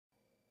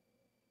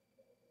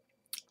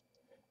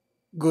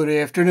Good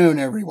afternoon,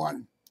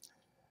 everyone.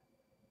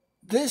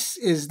 This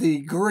is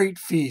the great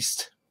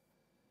feast.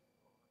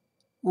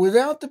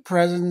 Without the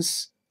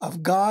presence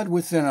of God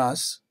within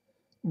us,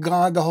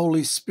 God the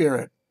Holy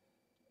Spirit,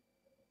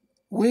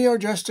 we are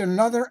just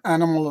another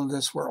animal of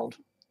this world.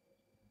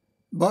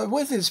 But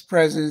with His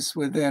presence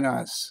within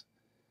us,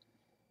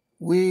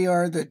 we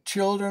are the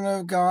children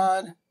of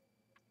God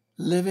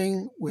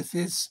living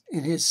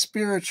in His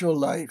spiritual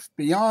life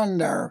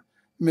beyond our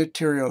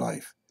material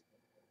life.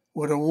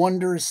 What a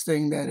wondrous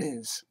thing that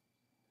is.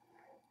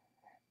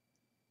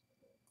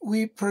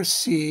 We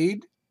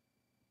proceed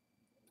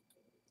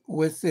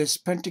with this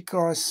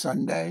Pentecost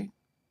Sunday,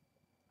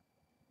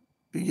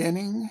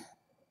 beginning,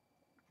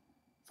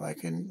 if I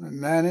can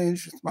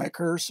manage with my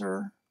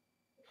cursor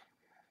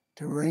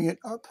to bring it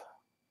up.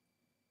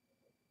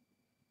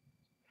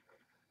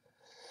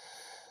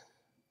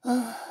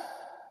 Oh,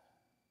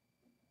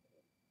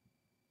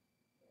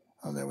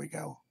 there we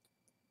go.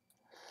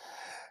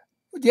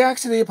 The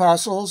Acts of the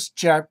Apostles,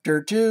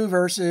 chapter 2,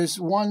 verses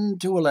 1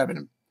 to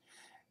 11.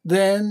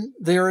 Then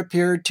there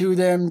appeared to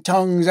them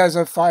tongues as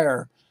of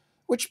fire,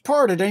 which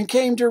parted and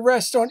came to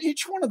rest on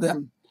each one of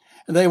them.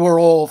 And they were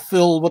all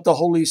filled with the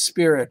Holy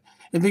Spirit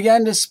and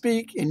began to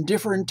speak in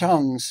different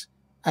tongues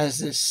as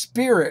the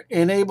Spirit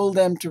enabled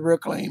them to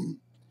proclaim.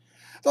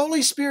 The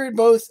Holy Spirit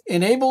both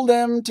enabled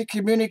them to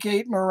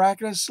communicate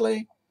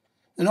miraculously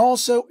and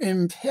also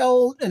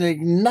impelled and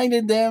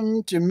ignited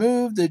them to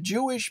move the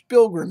Jewish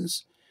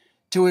pilgrims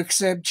to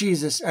accept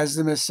Jesus as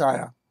the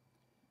Messiah.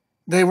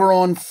 They were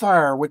on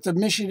fire with the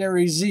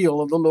missionary zeal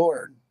of the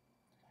Lord.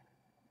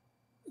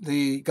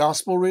 The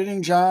Gospel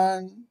reading,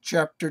 John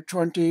chapter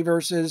 20,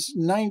 verses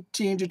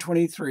 19 to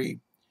 23.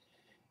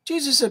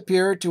 Jesus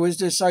appeared to His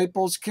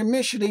disciples,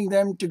 commissioning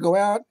them to go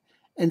out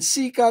and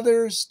seek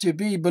others to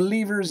be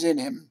believers in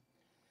Him.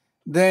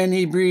 Then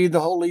He breathed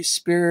the Holy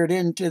Spirit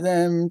into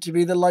them to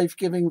be the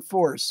life-giving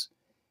force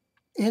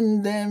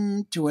in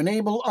them to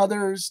enable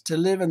others to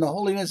live in the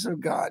holiness of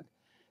God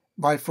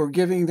by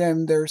forgiving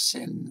them their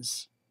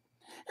sins.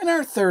 And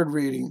our third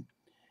reading,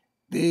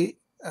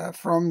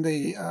 from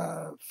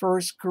the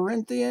 1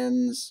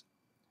 Corinthians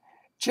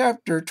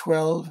chapter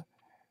 12,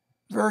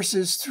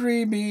 verses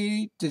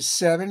 3b to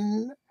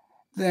 7,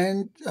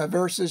 then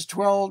verses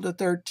 12 to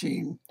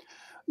 13.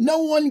 No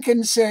one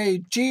can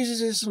say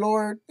Jesus is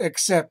Lord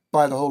except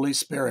by the Holy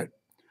Spirit.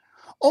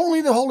 Only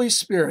the Holy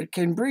Spirit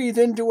can breathe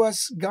into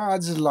us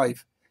God's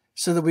life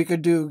so that we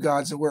could do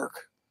God's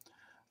work.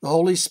 The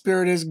Holy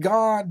Spirit is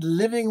God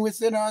living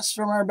within us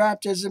from our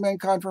baptism and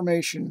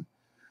confirmation,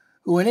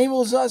 who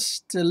enables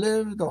us to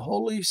live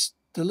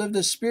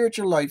the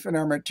spiritual life in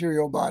our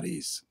material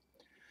bodies.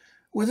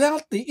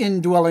 Without the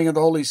indwelling of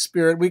the Holy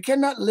Spirit, we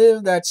cannot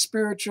live that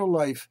spiritual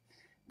life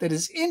that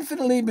is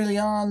infinitely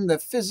beyond the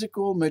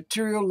physical,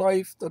 material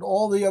life that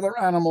all the other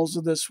animals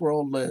of this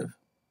world live.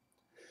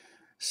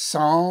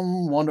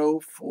 Psalm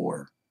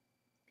 104.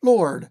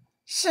 Lord,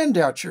 send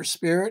out your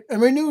Spirit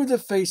and renew the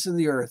face of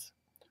the earth.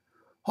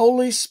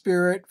 Holy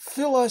Spirit,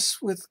 fill us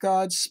with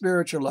God's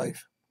spiritual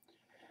life.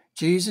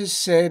 Jesus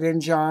said in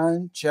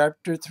John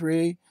chapter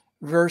 3,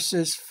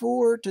 verses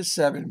 4 to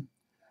 7,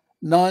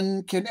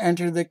 none can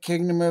enter the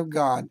kingdom of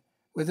God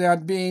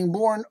without being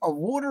born of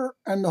water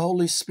and the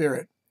Holy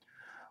Spirit.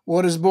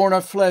 What is born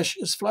of flesh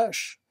is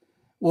flesh.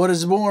 What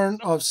is born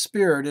of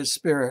spirit is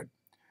spirit.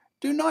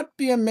 Do not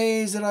be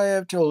amazed that I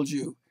have told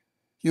you.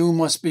 You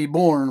must be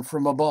born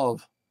from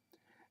above.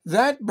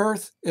 That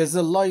birth is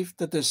the life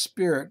that the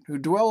Spirit who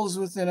dwells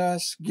within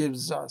us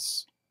gives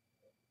us.